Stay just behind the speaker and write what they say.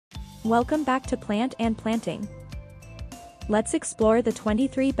Welcome back to Plant and Planting. Let's explore the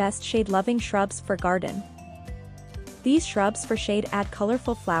 23 best shade-loving shrubs for garden. These shrubs for shade add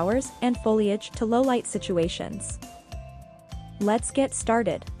colorful flowers and foliage to low-light situations. Let's get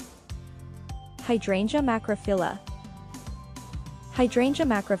started. Hydrangea macrophylla. Hydrangea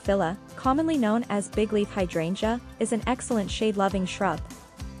macrophylla, commonly known as bigleaf hydrangea, is an excellent shade-loving shrub.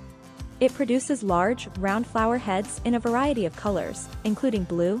 It produces large, round flower heads in a variety of colors, including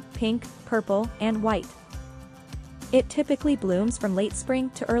blue, pink, purple, and white. It typically blooms from late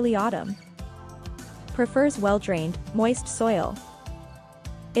spring to early autumn. Prefers well-drained, moist soil.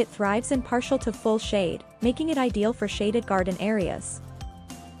 It thrives in partial to full shade, making it ideal for shaded garden areas.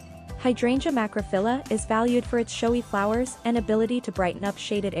 Hydrangea macrophylla is valued for its showy flowers and ability to brighten up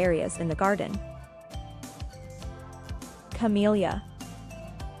shaded areas in the garden. Camellia.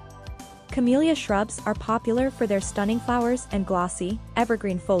 Camellia shrubs are popular for their stunning flowers and glossy,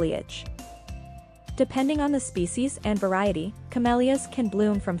 evergreen foliage. Depending on the species and variety, camellias can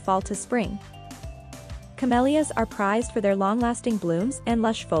bloom from fall to spring. Camellias are prized for their long-lasting blooms and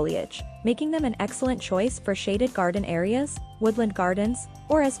lush foliage, making them an excellent choice for shaded garden areas, woodland gardens,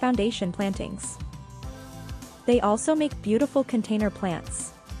 or as foundation plantings. They also make beautiful container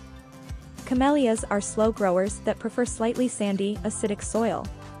plants. Camellias are slow growers that prefer slightly sandy, acidic soil.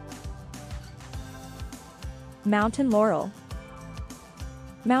 Mountain laurel.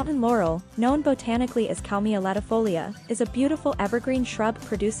 Mountain laurel, known botanically as Kalmia latifolia, is a beautiful evergreen shrub that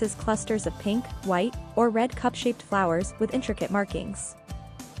produces clusters of pink, white, or red cup-shaped flowers with intricate markings.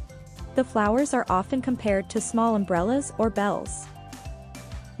 The flowers are often compared to small umbrellas or bells.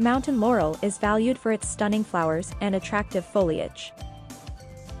 Mountain laurel is valued for its stunning flowers and attractive foliage.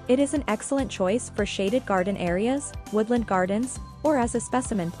 It is an excellent choice for shaded garden areas, woodland gardens, or as a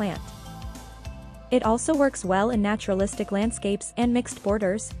specimen plant. It also works well in naturalistic landscapes and mixed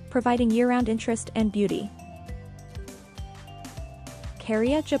borders, providing year-round interest and beauty.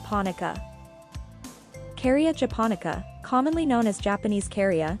 Caria japonica. Caria japonica, commonly known as Japanese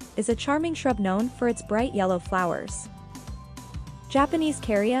caria, is a charming shrub known for its bright yellow flowers. Japanese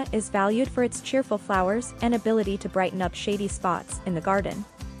caria is valued for its cheerful flowers and ability to brighten up shady spots in the garden.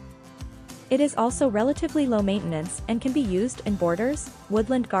 It is also relatively low maintenance and can be used in borders,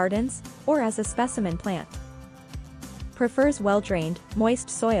 woodland gardens, or as a specimen plant. Prefers well-drained, moist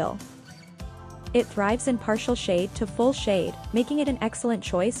soil. It thrives in partial shade to full shade, making it an excellent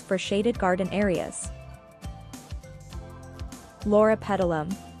choice for shaded garden areas.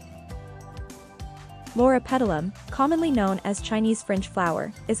 Loropetalum. Loropetalum, commonly known as Chinese fringe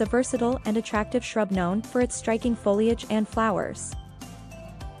flower, is a versatile and attractive shrub known for its striking foliage and flowers.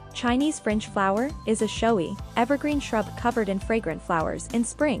 Chinese fringe flower is a showy, evergreen shrub covered in fragrant flowers in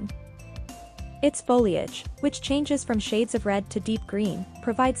spring. Its foliage, which changes from shades of red to deep green,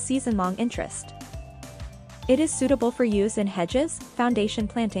 provides season-long interest. It is suitable for use in hedges, foundation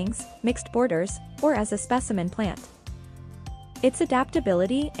plantings, mixed borders, or as a specimen plant. Its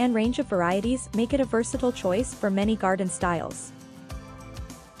adaptability and range of varieties make it a versatile choice for many garden styles.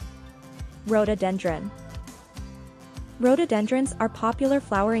 Rhododendron. Rhododendrons are popular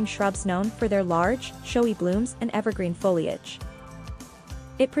flowering shrubs known for their large, showy blooms and evergreen foliage.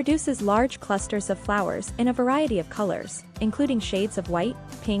 It produces large clusters of flowers in a variety of colors, including shades of white,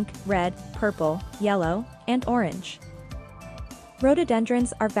 pink, red, purple, yellow, and orange.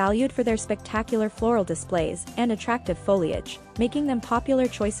 Rhododendrons are valued for their spectacular floral displays and attractive foliage, making them popular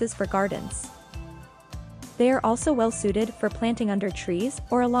choices for gardens. They are also well suited for planting under trees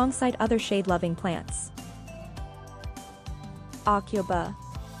or alongside other shade-loving plants. Aucuba.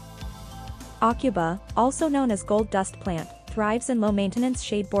 Aucuba, also known as gold dust plant, thrives in low-maintenance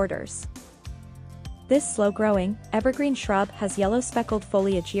shade borders. This slow-growing, evergreen shrub has yellow speckled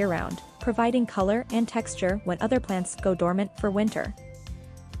foliage year-round, providing color and texture when other plants go dormant for winter.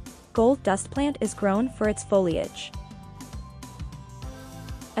 Gold dust plant is grown for its foliage.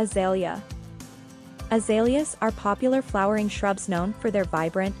 Azalea. Azaleas are popular flowering shrubs known for their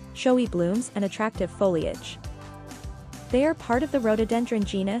vibrant, showy blooms and attractive foliage. They are part of the rhododendron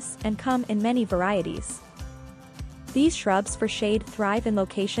genus and come in many varieties. These shrubs for shade thrive in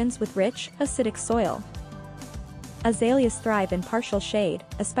locations with rich, acidic soil. Azaleas thrive in partial shade,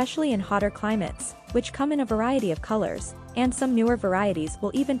 especially in hotter climates, which come in a variety of colors, and some newer varieties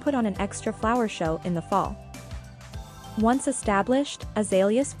will even put on an extra flower show in the fall. Once established,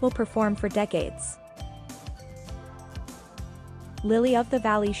 azaleas will perform for decades. Lily of the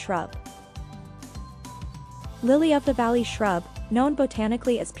Valley shrub. Lily of the Valley shrub, known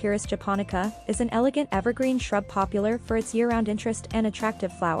botanically as Pyrus japonica, is an elegant evergreen shrub popular for its year-round interest and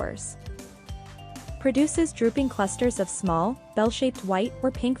attractive flowers. Produces drooping clusters of small, bell-shaped white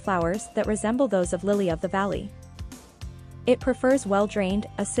or pink flowers that resemble those of lily of the valley. It prefers well-drained,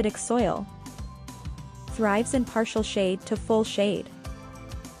 acidic soil. Thrives in partial shade to full shade.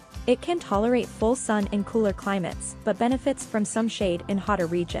 It can tolerate full sun in cooler climates, but benefits from some shade in hotter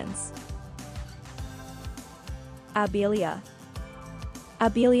regions. Abelia.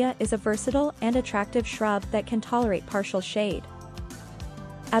 Abelia is a versatile and attractive shrub that can tolerate partial shade.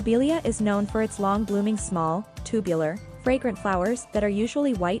 Abelia is known for its long blooming small, tubular, fragrant flowers that are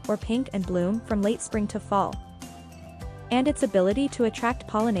usually white or pink and bloom from late spring to fall, and its ability to attract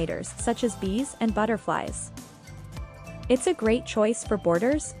pollinators such as bees and butterflies. It's a great choice for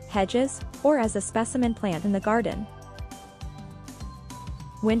borders, hedges, or as a specimen plant in the garden.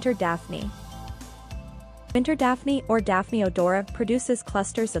 Winter Daphne. Winter Daphne or Daphne odora produces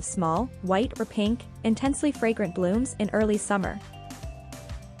clusters of small, white or pink, intensely fragrant blooms in early summer.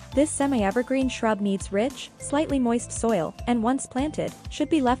 This semi-evergreen shrub needs rich, slightly moist soil, and once planted, should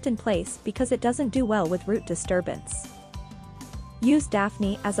be left in place because it doesn't do well with root disturbance. Use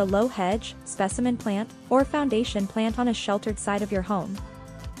Daphne as a low hedge, specimen plant, or foundation plant on a sheltered side of your home.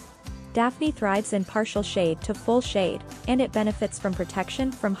 Daphne thrives in partial shade to full shade, and it benefits from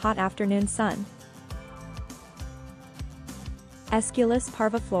protection from hot afternoon sun. Aesculus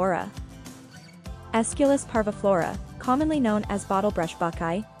parviflora. Aesculus parviflora, commonly known as bottlebrush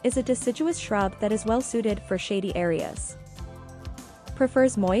buckeye, is a deciduous shrub that is well suited for shady areas.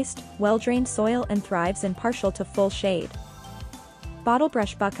 Prefers moist, well-drained soil and thrives in partial to full shade.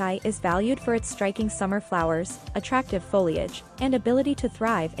 Bottlebrush buckeye is valued for its striking summer flowers, attractive foliage, and ability to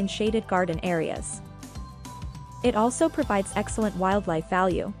thrive in shaded garden areas. It also provides excellent wildlife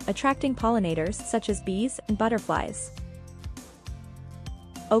value, attracting pollinators such as bees and butterflies.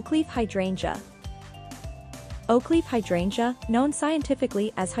 Oakleaf hydrangea. Oakleaf hydrangea, known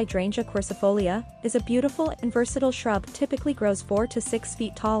scientifically as Hydrangea quercifolia, is a beautiful and versatile shrub typically grows 4 to 6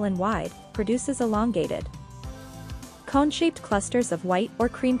 feet tall and wide, produces elongated, cone-shaped clusters of white or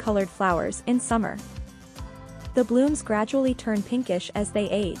cream-colored flowers in summer. The blooms gradually turn pinkish as they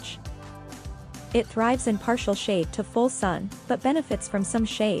age. It thrives in partial shade to full sun, but benefits from some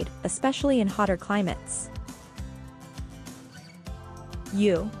shade, especially in hotter climates.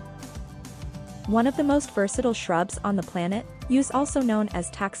 Yew. One of the most versatile shrubs on the planet, yew, also known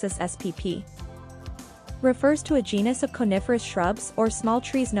as Taxus spp. Refers to a genus of coniferous shrubs or small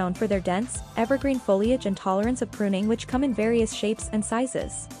trees known for their dense, evergreen foliage and tolerance of pruning, which come in various shapes and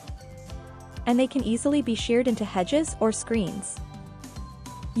sizes. And they can easily be sheared into hedges or screens.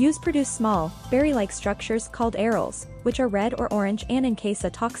 Yews produce small, berry-like structures called arils, which are red or orange and encase a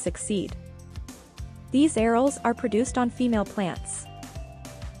toxic seed. These arils are produced on female plants.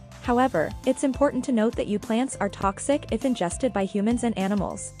 However, it's important to note that yew plants are toxic if ingested by humans and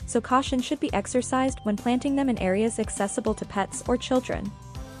animals, so caution should be exercised when planting them in areas accessible to pets or children.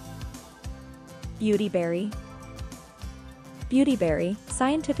 Beautyberry. Beautyberry,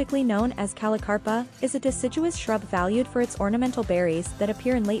 scientifically known as Calicarpa, is a deciduous shrub valued for its ornamental berries that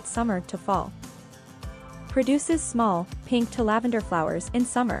appear in late summer to fall. Produces small, pink to lavender flowers in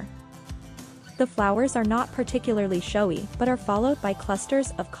summer. The flowers are not particularly showy but are followed by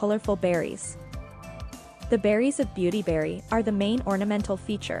clusters of colorful berries. The berries of beautyberry are the main ornamental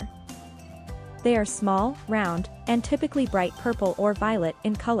feature. They are small, round, and typically bright purple or violet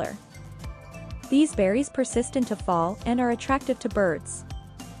in color. These berries persist into fall and are attractive to birds.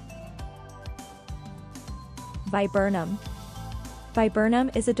 Viburnum.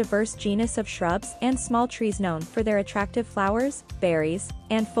 Viburnum is a diverse genus of shrubs and small trees known for their attractive flowers, berries,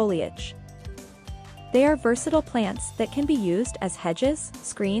 and foliage. They are versatile plants that can be used as hedges,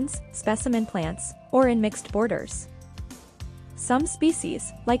 screens, specimen plants, or in mixed borders. Some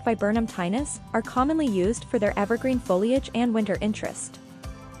species, like Viburnum tinus, are commonly used for their evergreen foliage and winter interest.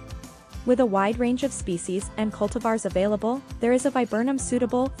 With a wide range of species and cultivars available, there is a viburnum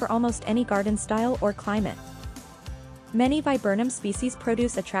suitable for almost any garden style or climate. Many viburnum species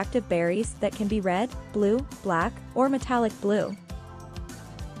produce attractive berries that can be red, blue, black, or metallic blue.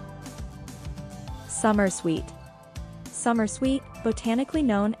 Summersweet. Summersweet, botanically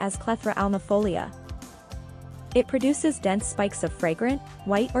known as Clethra alnifolia. It produces dense spikes of fragrant,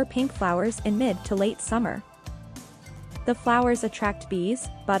 white or pink flowers in mid to late summer. The flowers attract bees,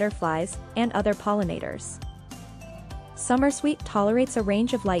 butterflies, and other pollinators. Summersweet tolerates a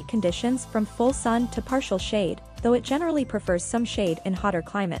range of light conditions from full sun to partial shade, though it generally prefers some shade in hotter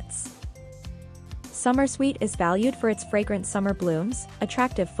climates. Summersweet is valued for its fragrant summer blooms,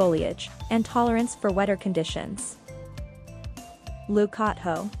 attractive foliage, and tolerance for wetter conditions.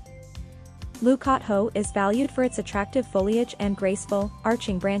 Leucotho. Leucotho is valued for its attractive foliage and graceful,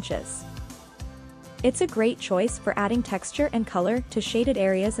 arching branches. It's a great choice for adding texture and color to shaded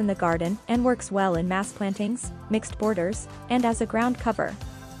areas in the garden and works well in mass plantings, mixed borders, and as a ground cover.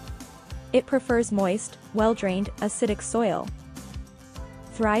 It prefers moist, well-drained, acidic soil.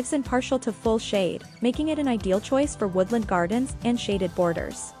 Thrives in partial to full shade, making it an ideal choice for woodland gardens and shaded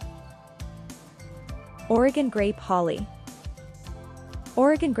borders. Oregon Grape Holly.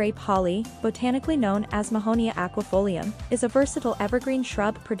 Oregon grape holly, botanically known as Mahonia aquifolium, is a versatile evergreen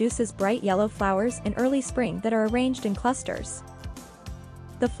shrub produces bright yellow flowers in early spring that are arranged in clusters.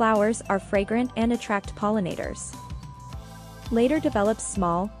 The flowers are fragrant and attract pollinators. Later develops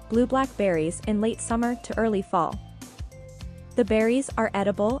small, blue-black berries in late summer to early fall. The berries are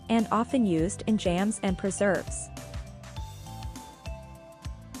edible and often used in jams and preserves.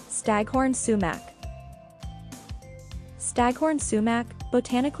 Staghorn sumac. Staghorn sumac,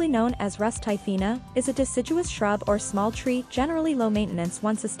 botanically known as Rustifena, is a deciduous shrub or small tree generally low maintenance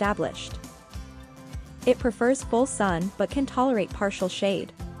once established. It prefers full sun but can tolerate partial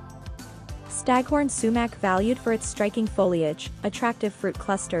shade. Staghorn sumac valued for its striking foliage, attractive fruit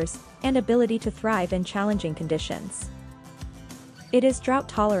clusters, and ability to thrive in challenging conditions. It is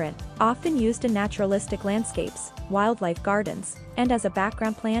drought-tolerant, often used in naturalistic landscapes, wildlife gardens, and as a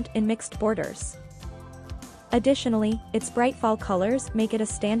background plant in mixed borders. Additionally, its bright fall colors make it a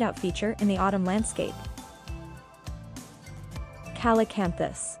standout feature in the autumn landscape.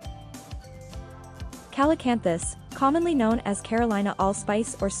 Calycanthus. Calycanthus, commonly known as Carolina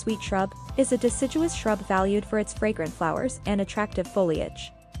allspice or sweet shrub, is a deciduous shrub valued for its fragrant flowers and attractive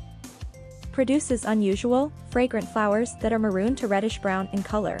foliage. Produces unusual, fragrant flowers that are maroon to reddish-brown in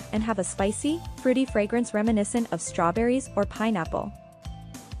color and have a spicy, fruity fragrance reminiscent of strawberries or pineapple.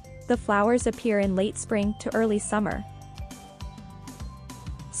 The flowers appear in late spring to early summer.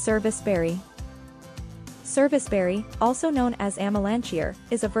 Serviceberry. Serviceberry, also known as Amelanchier,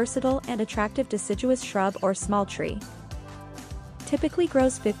 is a versatile and attractive deciduous shrub or small tree. Typically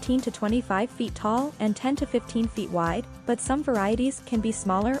grows 15 to 25 feet tall and 10 to 15 feet wide, but some varieties can be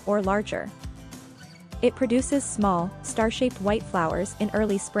smaller or larger. It produces small, star-shaped white flowers in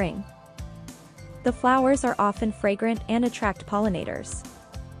early spring. The flowers are often fragrant and attract pollinators.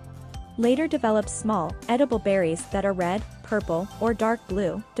 Later develops small, edible berries that are red, purple, or dark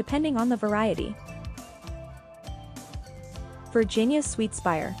blue, depending on the variety. Virginia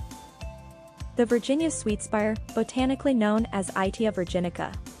sweetspire. The Virginia sweetspire, botanically known as Itea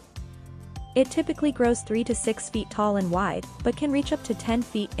virginica. It typically grows 3 to 6 feet tall and wide, but can reach up to 10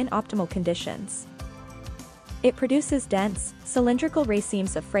 feet in optimal conditions. It produces dense, cylindrical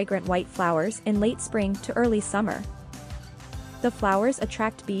racemes of fragrant white flowers in late spring to early summer. The flowers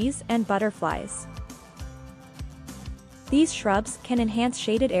attract bees and butterflies. These shrubs can enhance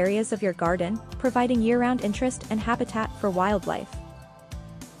shaded areas of your garden, providing year-round interest and habitat for wildlife.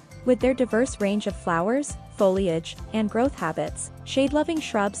 With their diverse range of flowers, foliage, and growth habits, shade-loving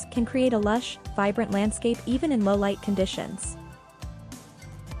shrubs can create a lush, vibrant landscape even in low-light conditions.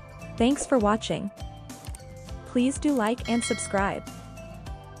 Thanks for watching. Please do like and subscribe.